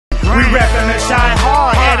We reppin' the shine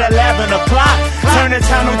hard at 11 o'clock. Turn the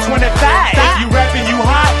channel 25. If you reppin', you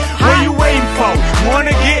hot. What you waiting for?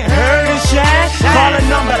 Wanna get heard and shine? Call a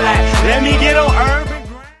number like, let me get on urban.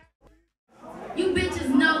 You bitches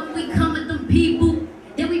know we come with them people.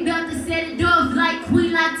 Then we bout to set it off like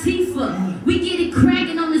Queen Latifah. We get it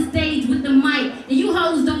cracking on the stage with the mic. And you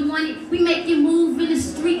hoes don't want it. We make it move in the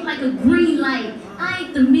street like a green light. I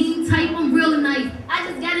ain't the mean type, I'm real nice. I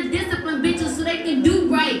just gotta discipline bitches so they can do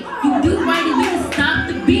right. You do right and you can stop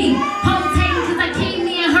the beat. Whole taking cause I came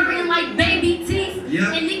in hurting like baby teeth.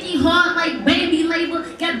 Yep. And Nicki hard like baby labor.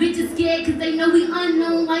 Got bitches scared cause they know we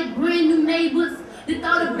unknown like brand new neighbors. They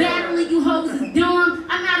thought of battling you hoes is dumb.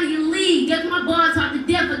 I'm out of your league. Guess my bars hot to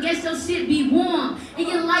death. I guess your shit be warm. And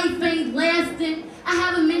your life ain't lasting. I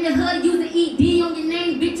have them in the hood using ED on your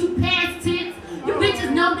name, bitch, you past tense. You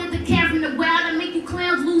bitches know that the cat from the wild. I make you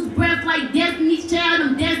clowns lose breath like Destiny's Child.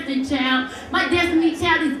 I'm Destined Child. My Destiny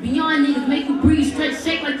Child is beyond niggas. Make you breathe, stretch,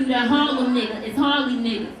 shake like you that Harlem nigga. It's Harley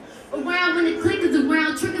niggas. Around when the click is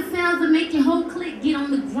around, trigger sounds that make your whole clique get on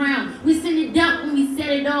the ground. We send it up when we set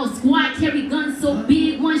it off. Squad carry guns so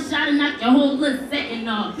big, one shot and knock your whole little setting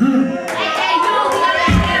off. Hey, hey, you know we got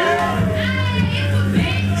that.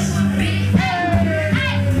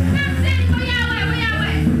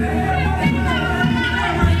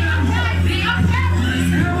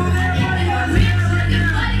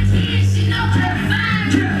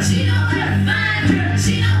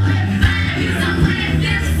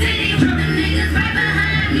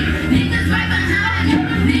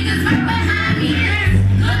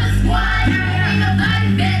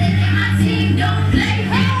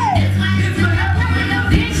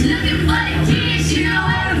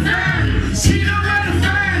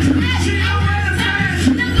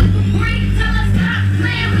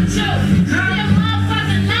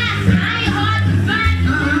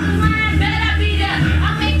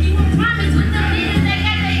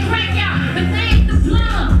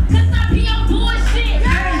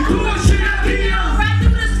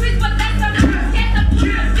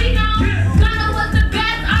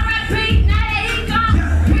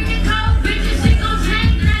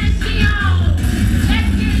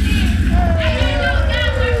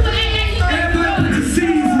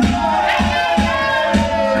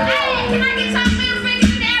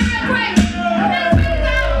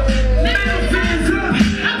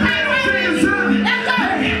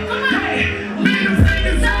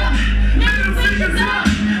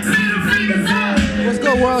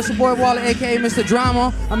 It's your boy Waller, aka Mr.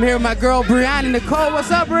 Drama. I'm here with my girl Briana Nicole. What's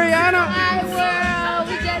up, Briana? Hi, world.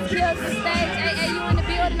 We just killed the stage. AAU in the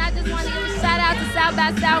building. I just want to give a shout out to South by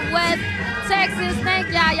Southwest Texas. Thank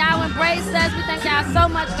y'all. Y'all embraced us. We thank y'all so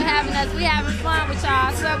much for having us. We having fun with y'all.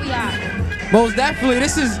 I swear we are. Most definitely.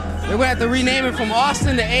 We're gonna have to rename it from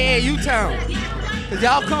Austin to AAU Town. Cause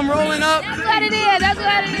y'all come rolling up. That's what it is. That's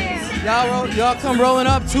what it is. Y'all come rolling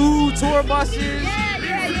up 2 tour buses.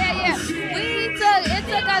 It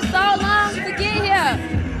took us so long to get here,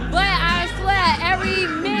 but I swear every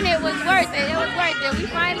minute was worth it. It was worth it. We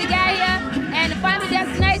finally got here, and the final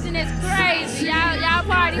destination is crazy. Y'all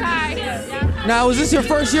party hard here. Now, was this your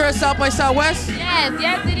first year at South by Southwest? Yes,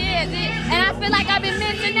 it is. And I feel like I've been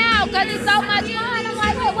missing out because it's so much fun. I'm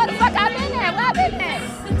like, wait, what the fuck I've been at? Where I've been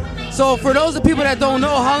at? So, for those of people that don't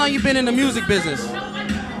know, how long you been in the music business?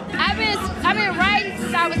 I've been writing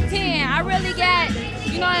since I was 10. I really got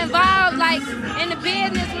involved like in the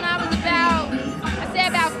business when I was about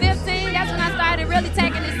 15. That's when I started really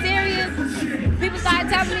taking it serious. People started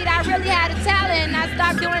telling me that I really had a talent, and I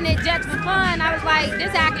stopped doing it just for fun. I was like,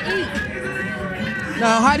 this how I can eat.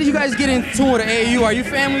 Now, how did you guys get in tune with the AAU? Are you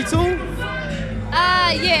family too?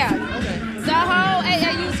 Yeah. Okay. The whole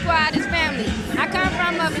AAU squad is family. I come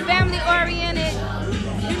from a family-oriented,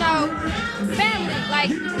 family.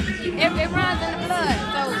 Like, it runs in the blood.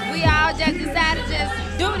 So we all just decided to just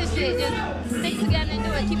do this shit. Just stick together and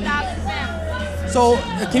do it. Keep it all in the family. So,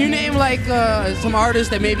 can you name like some artists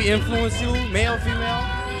that maybe influenced you, male, female?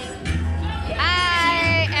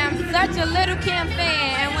 I am such a Little Kim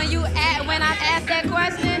fan, and when I'm asked that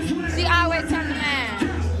question, she always comes to mind.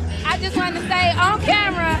 I just want to say on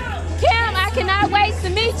camera, Kim, I cannot wait to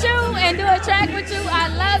meet you and do a track with you. I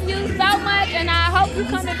love you so much, and I hope you're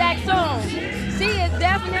coming back soon. She is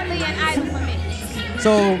definitely an idol for me.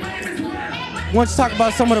 So, why don't you talk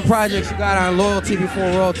about some of the projects you got on Loyalty Before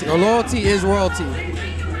Royalty, or Loyalty is Royalty?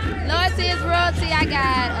 Loyalty is Royalty. I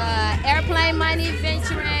got Airplane Money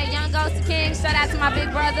featuring Young Ghost the King. Shout out to my big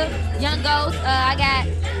brother, Young Ghost. I got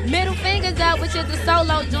Middle Fingers Up, which is a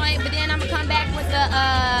solo joint, but then I'm gonna come back with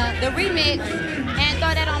the remix and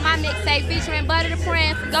throw that on my mixtape featuring Butter the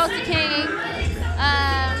Prince, Ghost the King.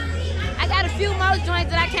 I got a few more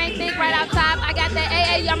joints that I can't think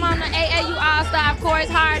Star, of course,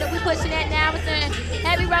 harder. We pushing that now. It's in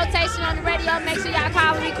heavy rotation on the radio. Make sure y'all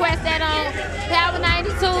call and request that on Power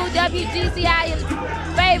 92, WGCI, your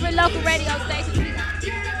favorite local radio station.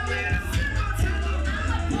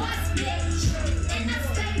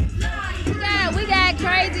 We got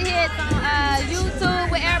crazy hits on YouTube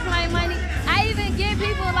with Airplane Money. I even give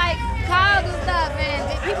people like calls and stuff, and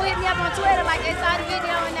people hit me up on Twitter like they saw the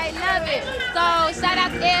video and they love it. So shout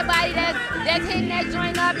out to everybody that's hitting that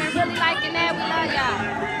joint up and really liking that. We love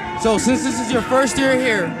y'all. So since this is your first year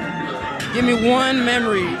here, give me one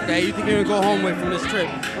memory that you think you're gonna go home with from this trip.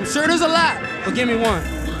 I'm sure there's a lot, but give me one.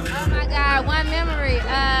 Oh my God, one memory.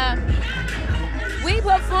 We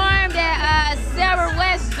performed at Sarah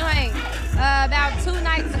West joint about 2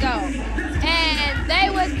 nights ago, and they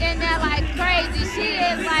was in there like crazy. She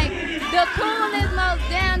is like the coolest, most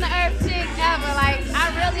down-to-earth chick ever. Like, I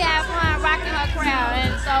really have fun rocking her crowd,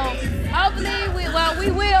 and so hopefully we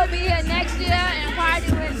will be here next year and party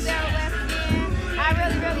with Sarah West again. I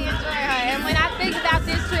really enjoy her, and when I think about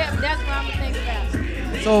this trip, that's what I'm gonna think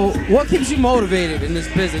about. So what keeps you motivated in this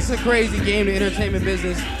business? It's a crazy game, the entertainment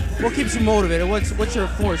business. What keeps you motivated? What's your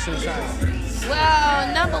force inside?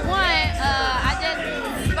 Well, number one,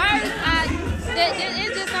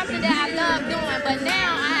 it's just something that I love doing, but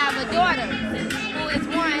now I have a daughter who is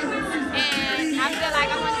 1, and I feel like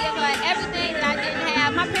I want to give her everything that I didn't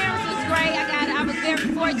have. My parents was great, I was very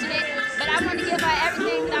fortunate, but I want to give her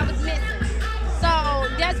everything that I was missing. So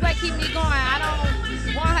that's what keeps me going. I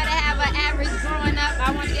don't want her to have an average growing up.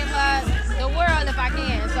 I want to give her the world if I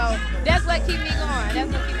can. So that's what keeps me going.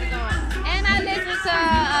 And I listen to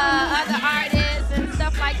other artists and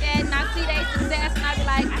stuff like that, and I see their success, and I be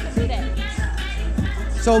like, I can do that.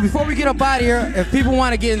 So before we get up out of here, if people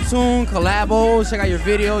want to get in tune, collabos, check out your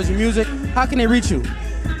videos, your music, how can they reach you?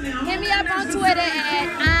 Hit me up on Twitter at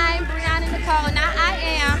I'm Briana Nicole. Not I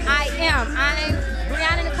am. I'm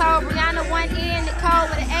Briana Nicole. Briana 1 N, Nicole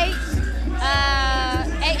with an H.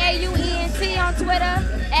 AAUENT on Twitter,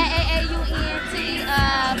 at AAUENT.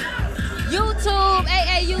 YouTube,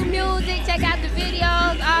 AAU Music. Check out the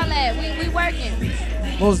videos, all that. We working.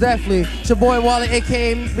 Most definitely. It's your boy Wally,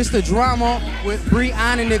 a.k.a. Mr. Drama with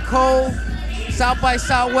Briana Nicole, South by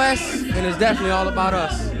Southwest, and it's definitely all about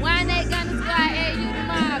us. 1-8 Gunner Squad, AAU the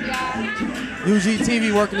mob, y'all.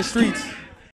 UGTV working the streets.